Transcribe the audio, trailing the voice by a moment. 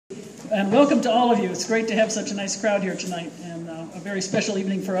And welcome to all of you. It's great to have such a nice crowd here tonight, and a very special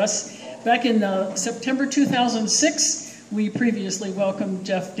evening for us. Back in September 2006, we previously welcomed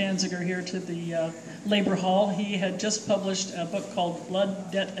Jeff Danziger here to the Labor Hall. He had just published a book called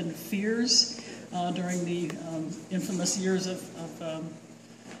Blood, Debt, and Fears during the infamous years of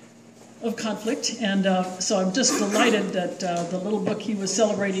conflict, and so I'm just delighted that the little book he was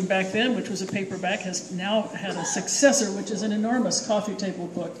celebrating back then, which was a paperback, has now had a successor, which is an enormous coffee table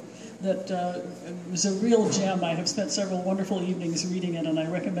book that was a real gem. I have spent several wonderful evenings reading it, and I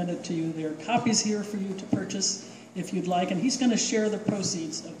recommend it to you. There are copies here for you to purchase if you'd like, and he's going to share the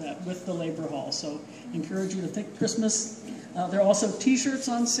proceeds of that with the Labor Hall, so I encourage you to think Christmas. There are also T-shirts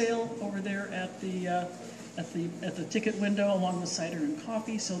on sale over there at the ticket window, along with cider and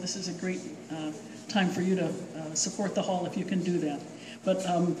coffee. So this is a great time for you to support the hall if you can do that. But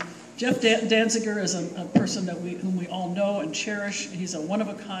Jeff Danziger is a person that whom we all know and cherish. He's a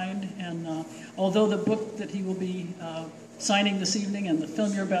one-of-a-kind, and although the book that he will be signing this evening and the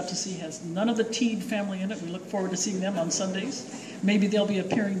film you're about to see has none of the Teed family in it, we look forward to seeing them on Sundays. Maybe they'll be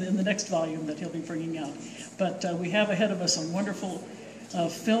appearing in the next volume that he'll be bringing out. But we have ahead of us a wonderful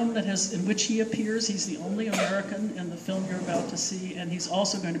film in which he appears. He's the only American in the film you're about to see, and he's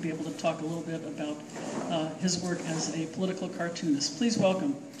also going to be able to talk a little bit about his work as a political cartoonist. Please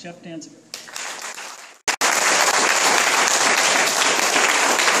welcome Jeff Danziger.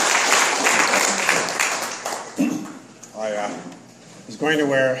 I was going to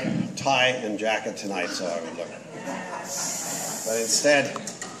wear a tie and jacket tonight, so I would look. But instead,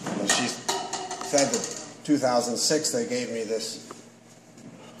 when she said that 2006 they gave me this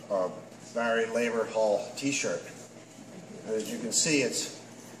Barre Labor Hall T-shirt, and as you can see, it's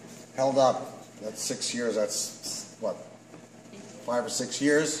held up. That's 6 years. That's what, 5 or 6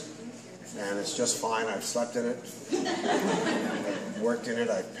 years, and it's just fine. I've slept in it, I've worked in it,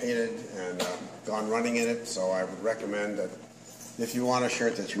 I've painted, and gone running in it. So I would recommend that if you want a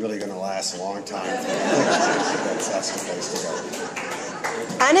shirt that's really going to last a long time, that's the place to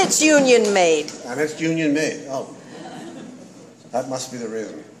go. And it's union made. And it's union made. Oh, that must be the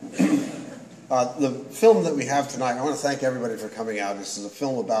reason. The film that we have tonight, I want to thank everybody for coming out. This is a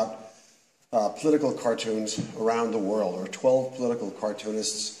film about political cartoons around the world. There are 12 political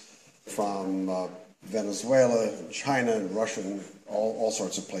cartoonists from Venezuela, and China, and Russia, and all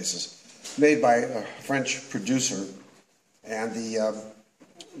sorts of places, made by a French producer. And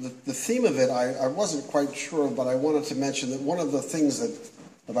the theme of it, I wasn't quite sure, but I wanted to mention that one of the things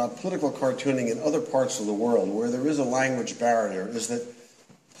about political cartooning in other parts of the world where there is a language barrier is that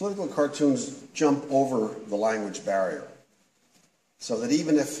political cartoons jump over the language barrier. So that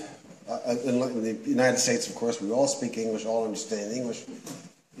even if, in the United States, of course, we all speak English, all understand English,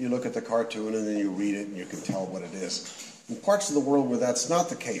 you look at the cartoon and then you read it and you can tell what it is. In parts of the world where that's not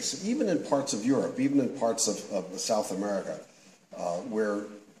the case, even in parts of Europe, even in parts of South America, where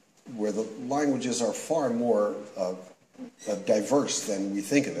the languages are far more diverse than we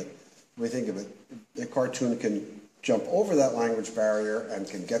think of it, a cartoon can jump over that language barrier and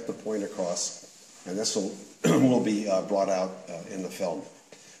can get the point across, and this will be brought out in the film.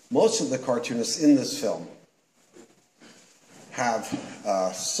 Most of the cartoonists in this film have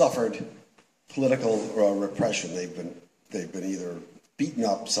suffered political repression. They've been either beaten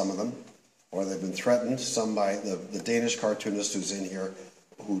up, some of them, or they've been threatened. Some by the Danish cartoonist who's in here,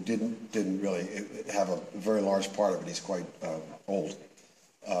 who didn't really have a very large part of it. He's quite old.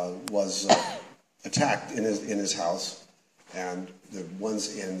 Was attacked in his house, and the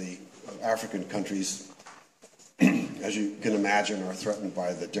ones in the African countries, as you can imagine, are threatened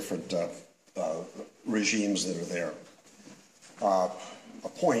by the different regimes that are there. A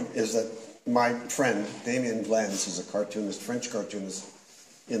point is that my friend, Damien Glens, is a cartoonist, French cartoonist,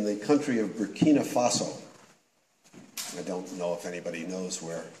 in the country of Burkina Faso. I don't know if anybody knows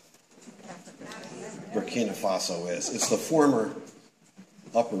where Burkina Faso is. It's the former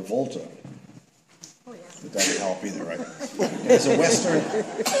Upper Volta. It doesn't help either, right? It's a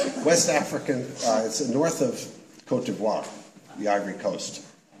West African, it's north of Cote d'Ivoire, the Ivory Coast.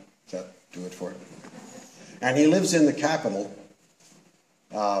 Does that do it for it? And he lives in the capital,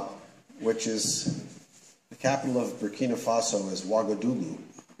 which is, the capital of Burkina Faso is Ouagadougou.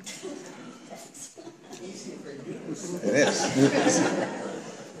 It is.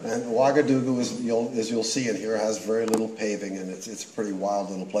 And Ouagadougou, as you'll see in here, has very little paving, and it's a pretty wild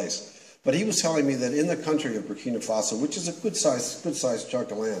little place. But he was telling me that in the country of Burkina Faso, which is a good-sized chunk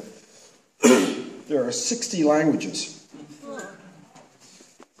of land, there are 60 languages.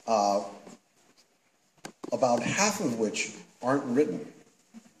 About half of which aren't written.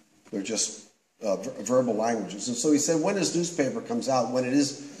 They're just verbal languages. And so he said when his newspaper comes out, when it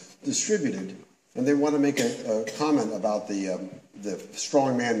is distributed, and they want to make a comment about the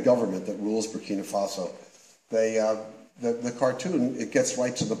strongman government that rules Burkina Faso. The cartoon, it gets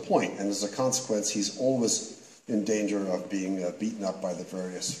right to the point, and as a consequence, he's always in danger of being beaten up by the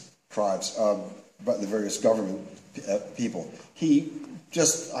various tribes, by the various government people.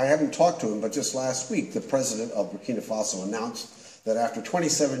 I haven't talked to him, but just last week, the president of Burkina Faso announced that after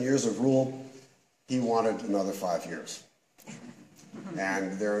 27 years of rule, he wanted another 5 years.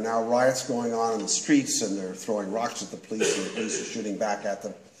 And there are now riots going on in the streets, and they're throwing rocks at the police, and the police are shooting back at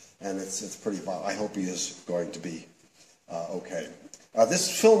them, and it's pretty violent. I hope he is going to be okay. This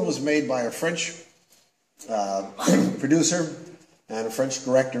film was made by a French producer and a French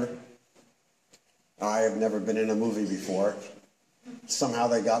director. I have never been in a movie before. Somehow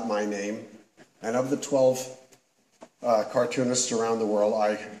they got my name. And of the 12 cartoonists around the world,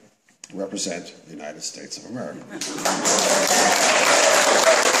 I represent the United States of America.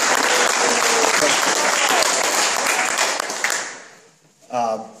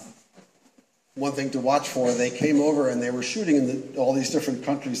 One thing to watch for, they came over and they were shooting in all these different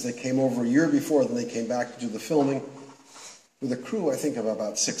countries. They came over a year before, then they came back to do the filming with a crew, I think, of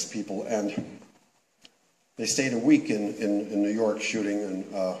about 6 people. And they stayed a week in New York shooting and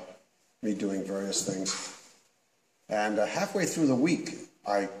me doing various things. And halfway through the week,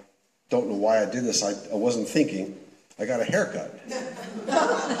 I don't know why I did this. I wasn't thinking. I got a haircut.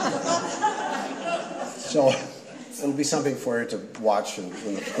 So it'll be something for you to watch. And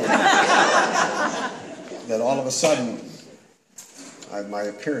then all of a sudden, my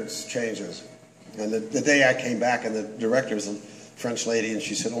appearance changes. And the day I came back, and the director was a French lady, and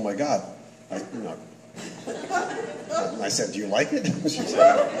she said, "Oh my God." And I said, "Do you like it?" She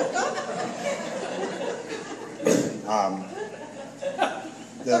said,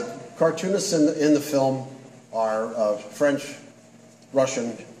 the cartoonists in the film are French,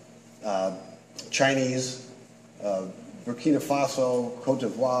 Russian, Chinese, Burkina Faso, Cote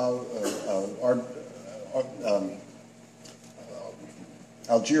d'Ivoire,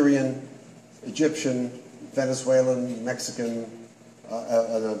 Algerian, Egyptian, Venezuelan, Mexican,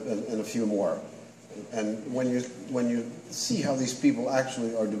 and a few more. And when you see how these people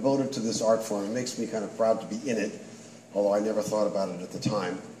actually are devoted to this art form, it makes me kind of proud to be in it, although I never thought about it at the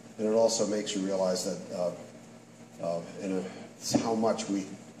time. And it also makes you realize that how much we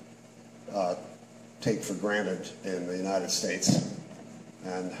take for granted in the United States,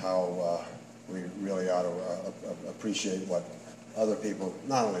 and how we really ought to appreciate what other people,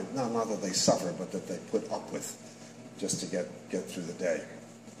 not that they suffer, but that they put up with just to get through the day.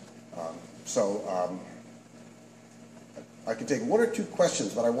 I can take 1 or 2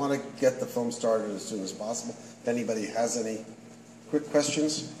 questions, but I want to get the film started as soon as possible. If anybody has any quick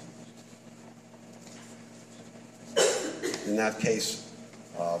questions. In that case,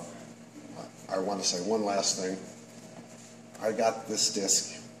 I want to say one last thing. I got this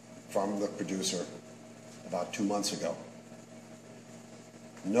disc from the producer about 2 months ago.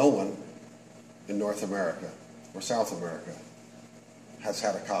 No one in North America or South America has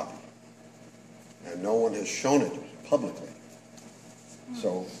had a copy, and no one has shown it publicly.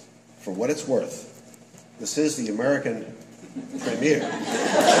 So, for what it's worth, this is the American premiere.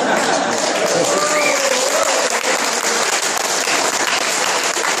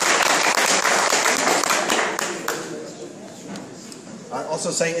 I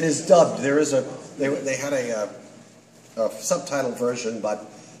also say it is dubbed. There is they had a subtitled version, but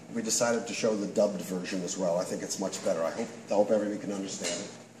we decided to show the dubbed version as well. I think it's much better. I hope everybody can understand it.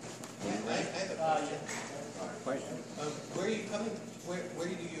 I have a question. Where are you coming? Where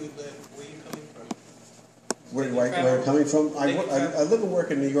do you live? Where are you coming from? Where I'm coming from? I live and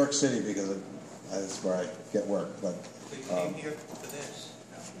work in New York City because that's where I get work. But you came here for this.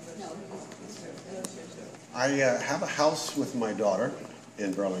 I have a house with my daughter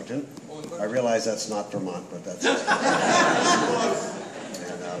in Burlington. I realize that's not Vermont, but that's. And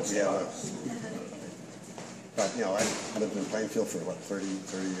we have but I lived in Plainfield for what, 30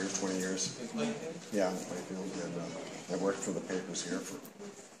 years, 20 years. In Plainfield? Yeah, in Plainfield, and I worked for the papers here for.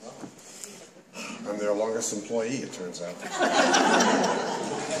 I'm their longest employee, it turns out.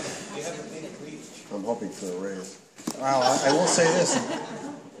 You have a big reach. I'm hoping for a raise. Well, I will say this: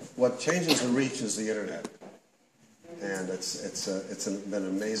 what changes the reach is the internet, and it's been an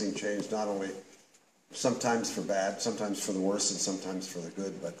amazing change. Not only sometimes for bad, sometimes for the worse, and sometimes for the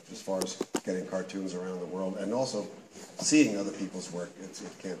good. But as far as getting cartoons around the world, and also seeing other people's work, it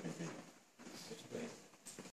can't be beat.